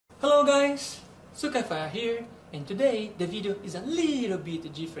Hello guys, Sukafire here, and today the video is a little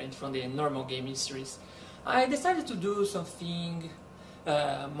bit different from the normal gaming series. I decided to do something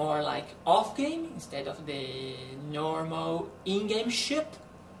more like off-game instead of the normal in-game shit.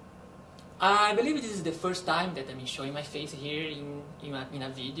 I believe this is the first time that I'm showing my face here in a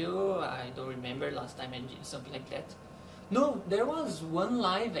video. I don't remember last time I did something like that. No, there was one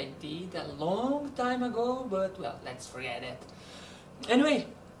live I did a long time ago, but well, let's forget it. Anyway,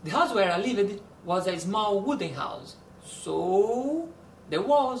 the house where I lived was a small wooden house, so the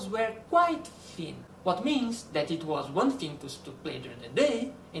walls were quite thin, what means that it was one thing to play during the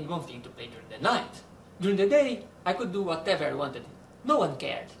day and one thing to play during the night. During the day, I could do whatever I wanted. No one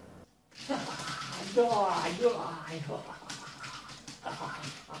cared.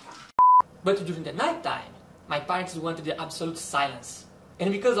 But during the night time, my parents wanted the absolute silence.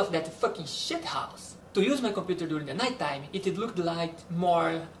 And because of that fucking shit house, to use my computer during the night time, it looked like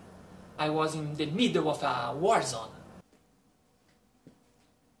more I was in the middle of a war zone.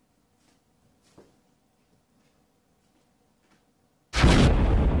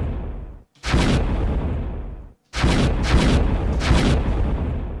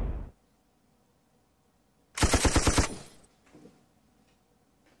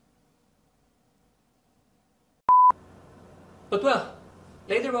 But well,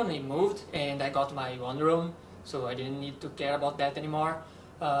 later on I moved and I got my own room, so I didn't need to care about that anymore.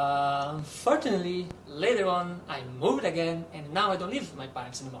 Unfortunately, later on I moved again and now I don't live with my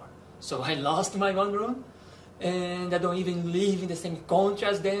parents anymore. So I lost my own room and I don't even live in the same country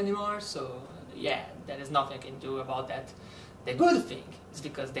as them anymore, so yeah, there is nothing I can do about that. The good thing is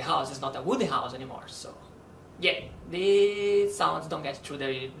because the house is not a wooden house anymore, so yeah, the sounds don't get through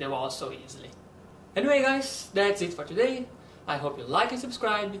the walls so easily. Anyway guys, that's it for today. I hope you like and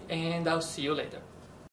subscribe, and I'll see you later.